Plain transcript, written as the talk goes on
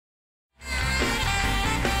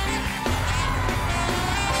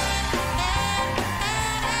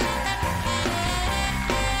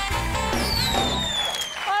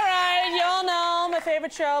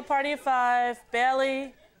night show, party of 5,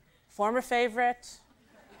 Bailey, former favorite,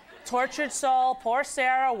 tortured soul, poor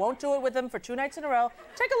Sarah, won't do it with him for 2 nights in a row.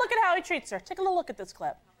 Take a look at how he treats her. Take a little look at this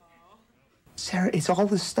clip. Sarah, it's all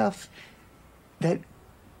the stuff that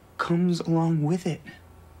comes along with it.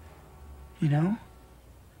 You know?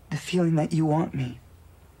 The feeling that you want me,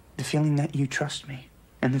 the feeling that you trust me,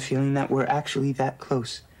 and the feeling that we're actually that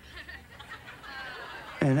close.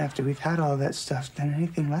 And after we've had all that stuff, then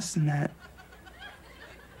anything less than that,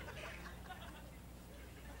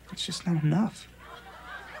 it's just not enough.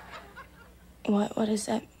 What does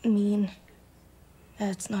that mean?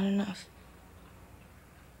 That it's not enough?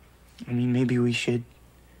 I mean, maybe we should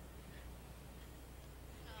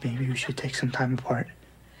take some time apart.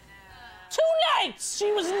 2 nights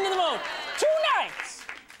she was into the mood. 2 nights.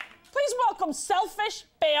 Please welcome selfish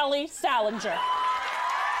Bailey Salinger.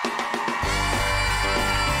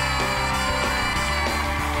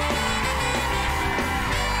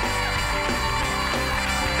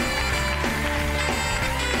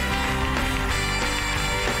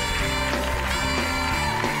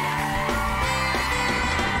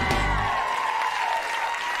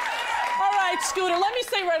 Scooter, let me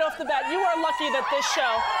say right off the bat, you are lucky that this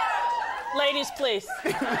show... Ladies, please.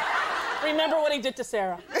 Remember what he did to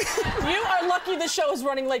Sarah. You are lucky this show is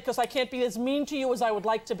running late because I can't be as mean to you as I would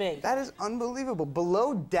like to be. That is unbelievable.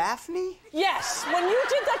 Below Daphne? Yes, when you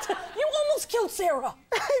did that you almost killed Sarah.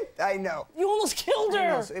 I know. You almost killed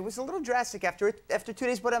her. Know. It was a little drastic after 2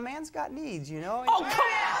 days, but a man's got needs, you know? Oh,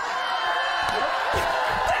 come on.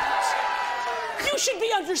 You should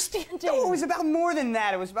be understanding. No, it was about more than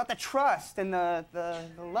that. It was about the trust and the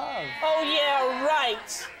love. Oh, yeah,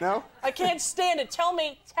 right. No? I can't stand it. Tell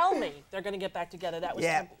me they're going to get back together. That was...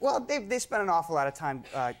 Yeah, well, they spent an awful lot of time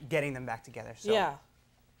getting them back together, so... Yeah.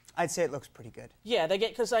 I'd say it looks pretty good. Yeah, they get,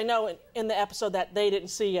 because I know in the episode that they didn't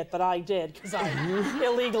see yet, but I did, because I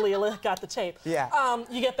illegally got the tape. Yeah.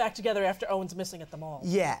 You get back together after Owen's missing at the mall.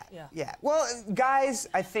 Yeah. Well, guys,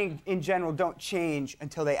 I think, in general, don't change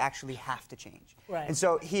until they actually have to change. Right. And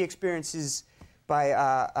so he experiences,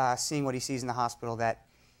 by seeing what he sees in the hospital, that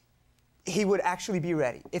he would actually be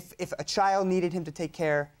ready. If a child needed him to take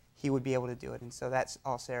care, he would be able to do it. And so that's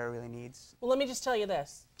all Sarah really needs. Well, let me just tell you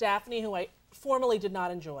this. Daphne, who I formerly did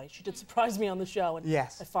not enjoy, she did surprise me on the show, and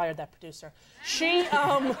yes. I fired that producer. She,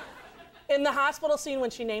 in the hospital scene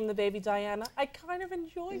when she named the baby Diana, I kind of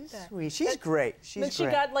enjoyed that. Sweet. She's great. She's great. Then she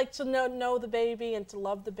got, like, to know the baby and to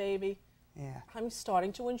love the baby. Yeah. I'm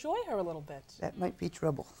starting to enjoy her a little bit. That might be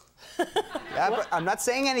trouble. Yeah, but I'm not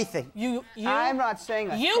saying anything. I'm not saying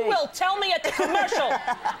a thing. You will tell me at the commercial.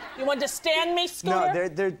 You understand me, Scooter?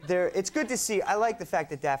 No, it's good to see. I like the fact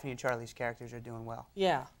that Daphne and Charlie's characters are doing well.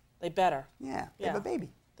 Yeah, they better. Yeah, they have a baby.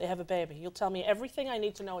 They have a baby. You'll tell me everything I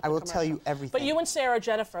need to know at the commercial. I will commercial. tell you everything. But you and Sarah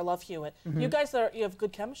Jennifer Love Hewitt, you guys you have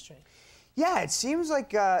good chemistry. Yeah, it seems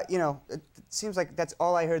like, you know, it seems like that's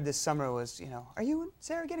all I heard this summer was, you know, are you and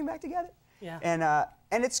Sarah getting back together? Yeah.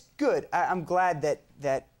 And it's good. I'm glad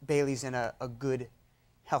that Bailey's in a good,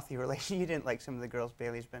 healthy relationship. You didn't like some of the girls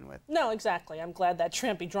Bailey's been with. No, exactly. I'm glad that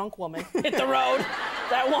trampy drunk woman hit the road.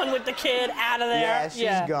 That one with the kid out of there. Yeah,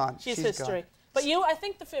 she's gone. She's history. Gone. But I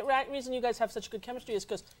think the reason you guys have such good chemistry is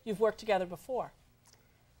because you've worked together before.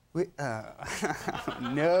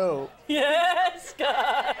 No. Yes,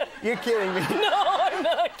 God. You're kidding me. No, I'm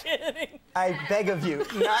not kidding. I beg of you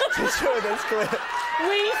not to show this clip.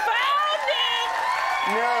 We found it!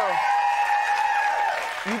 No.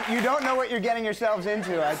 You don't know what you're getting yourselves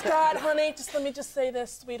into. Scott, honey, let me just say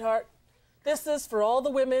this, sweetheart. This is for all the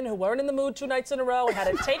women who weren't in the mood 2 nights in a row and had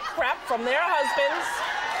to take crap from their husbands,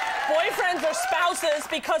 boyfriends, or spouses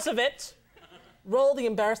because of it. Roll the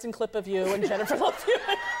embarrassing clip of you and Jennifer Love Hewitt.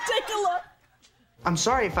 Take a look. I'm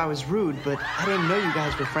sorry if I was rude, but I didn't know you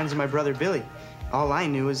guys were friends of my brother Billy. All I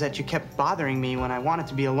knew is that you kept bothering me when I wanted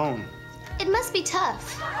to be alone. It must be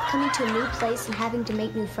tough, coming to a new place and having to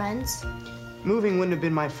make new friends. Moving wouldn't have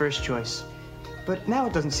been my first choice, but now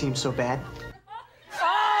it doesn't seem so bad.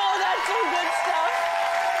 Oh, that's some good stuff.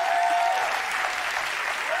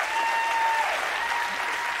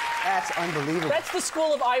 That's unbelievable. That's the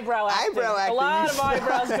school of eyebrow acting. Eyebrow acting. A lot of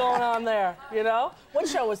eyebrows going on there, you know? What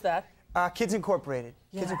show was that? Kids Incorporated.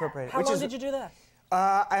 Yeah. Kids Incorporated. How long did you do that?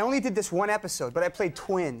 I only did this 1 episode, but I played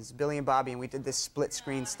twins, Billy and Bobby, and we did this split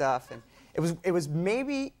screen stuff. And it was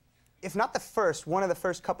maybe, if not the first, one of the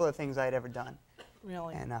first couple of things I had ever done.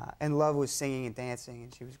 Really? And Love was singing and dancing,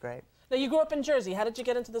 and she was great. Now, you grew up in Jersey. How did you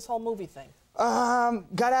get into this whole movie thing?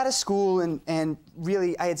 Got out of school and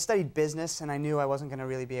really, I had studied business, and I knew I wasn't going to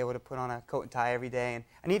really be able to put on a coat and tie every day, and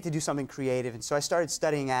I needed to do something creative, and so I started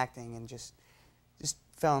studying acting and just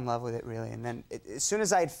fell in love with it, really. And then as soon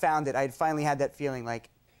as I had found it, I had finally had that feeling like,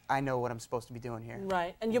 I know what I'm supposed to be doing here.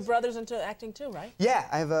 Right. And your brother's into acting too, right? Yeah,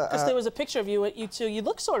 I have a... Because there was a picture of you two. You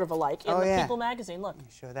look sort of alike in the People magazine. Look. You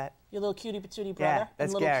show that? Your little cutie patootie brother. Yeah,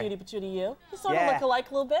 that's and little Gary. cutie patootie you. You sort of look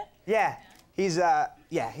alike a little bit. Yeah. He's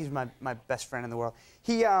my best friend in the world.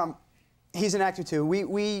 He's an actor too.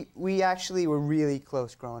 We actually were really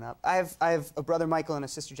close growing up. I have a brother Michael and a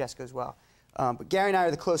sister Jessica as well. But Gary and I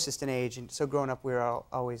are the closest in age, and so growing up we were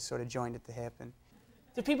always sort of joined at the hip. And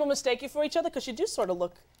do people mistake you for each other? Because you do sort of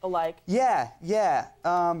look alike. Yeah.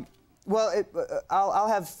 Well, I'll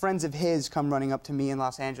have friends of his come running up to me in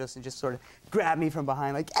Los Angeles and just sort of grab me from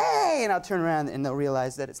behind, like, hey, and I'll turn around and they'll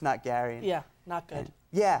realize that it's not Gary. And, yeah, not good.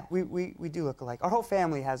 Yeah, we do look alike. Our whole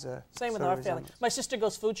family has a Same with our family. My sister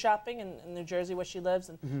goes food shopping in New Jersey where she lives,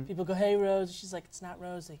 and people go, hey, Rose. She's like, it's not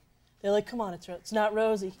Rosie. They're like, come on, it's not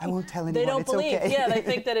Rosie. I won't tell anyone. They don't it's believe. Okay. Yeah, they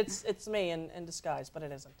think that it's me in disguise, but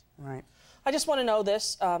it isn't. Right. I just want to know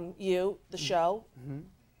this, the show,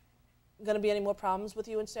 going to be any more problems with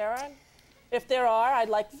you and Sarah? If there are, I'd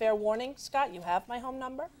like fair warning. Scott, you have my home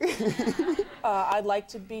number. I'd like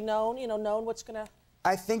to be known, known what's going to...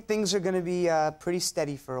 I think things are going to be pretty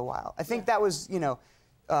steady for a while. I think that was, a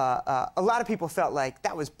lot of people felt like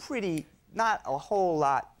that was pretty, not a whole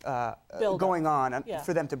lot going on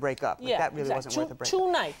for them to break up. Like, that really wasn't worth a break.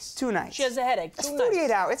 2 nights. 2 nights. She has a headache. That's 2 48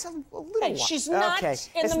 nights. hours. It's a little Hey, while. she's not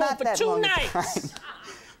in the mood for 2 nights.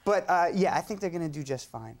 But yeah, I think they're going to do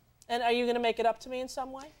just fine. And are you going to make it up to me in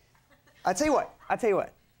some way? I'll tell you what.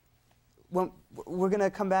 When we're going to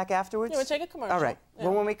come back afterwards? Yeah, we'll take a commercial. All right. Yeah.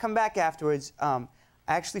 Well, when we come back afterwards, I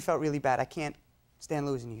actually felt really bad. I can't stand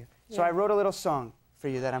losing you. So I wrote a little song for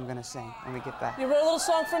you that I'm going to sing when we get back. You wrote a little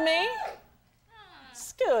song for me?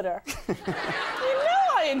 Scooter. You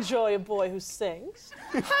know I enjoy a boy who sings.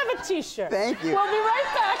 Have a T-shirt. Thank you. We'll be right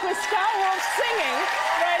back with Scott Wolf singing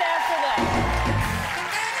right after that.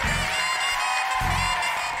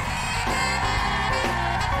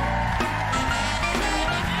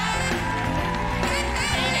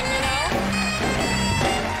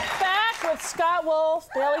 Scott Wolf,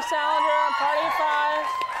 Bailey Salinger, on Party of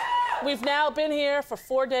 5. We've now been here for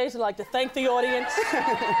 4 days. I'd like to thank the audience.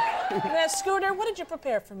 Now, Scooter, what did you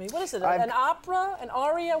prepare for me? What is it? An opera? An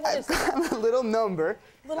aria? What is it? A little number.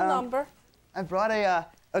 Little number. I brought a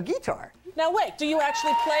guitar. Now, wait. Do you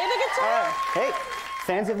actually play the guitar? Hey,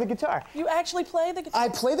 fans of the guitar. You actually play the guitar? I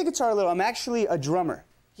play the guitar a little. I'm actually a drummer.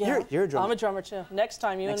 Yeah. You're a drummer. I'm a drummer, too. Next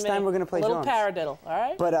time, Next time we're going to play drums. A little drums. paradiddle, all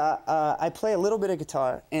right? But I play a little bit of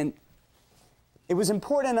guitar, and it was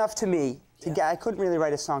important enough to me to get. I couldn't really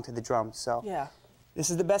write a song to the drums, so this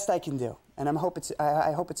is the best I can do, and I hope it's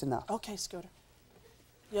enough. Okay, Scooter.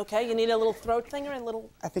 You okay? You need a little throat thing or a little?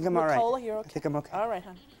 I think I'm all right. Cola? You're okay. I think I'm okay. All right,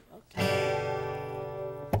 honey. Okay.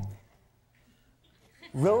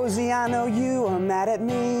 Rosie, I know you are mad at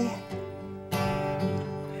me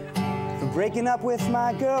for breaking up with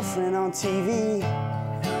my girlfriend on TV.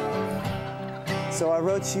 So I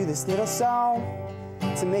wrote you this little song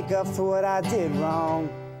to make up for what I did wrong.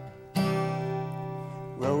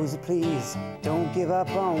 Rosie, please, don't give up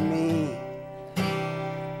on me.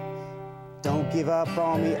 Don't give up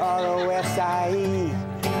on me, R-O-S-I-E.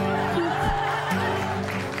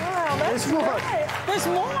 Wow, that's There's more. Right. There's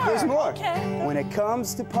more. There's more. Okay. When it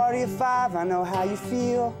comes to Party of 5, I know how you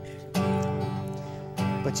feel.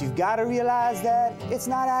 But you've got to realize that it's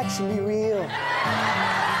not actually real.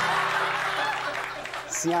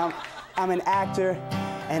 See, I'm an actor,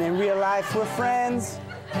 and in real life, we're friends.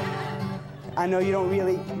 I know you don't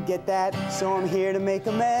really get that, so I'm here to make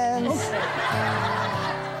amends.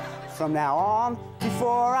 From now on,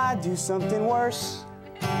 before I do something worse,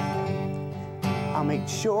 I'll make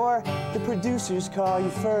sure the producers call you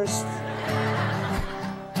first.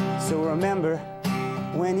 So remember,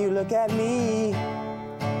 when you look at me,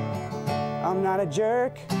 I'm not a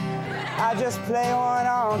jerk, I just play one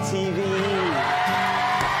on TV.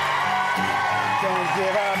 Don't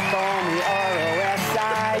give up on me,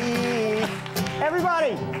 R-O-S-I-E.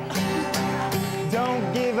 Everybody!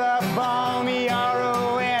 Don't give up on me,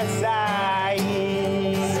 R-O-S-I-E.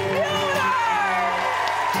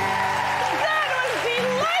 That was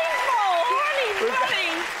delightful! Honey,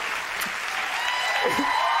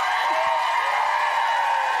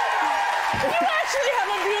 you actually have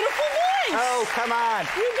a beautiful voice! Oh, come on.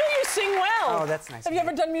 You do, you sing well. Oh, that's nice. Have you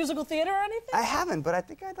ever done musical theater or anything? I haven't, but I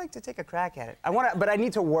think I'd like to take a crack at it. But I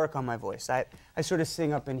need to work on my voice. I sort of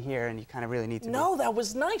sing up in here, and you kind of really need to. No, that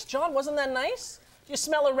was nice. John, wasn't that nice? Do you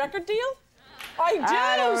smell a record deal? I do.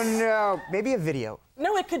 I don't know. Maybe a video.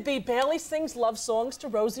 No, it could be Bailey sings love songs to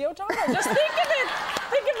Rosie O'Donnell. Just think of it.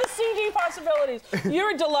 Think of the CD possibilities.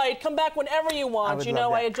 You're a delight. Come back whenever you want. You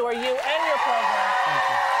know I adore you and your program. Thank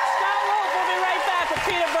you.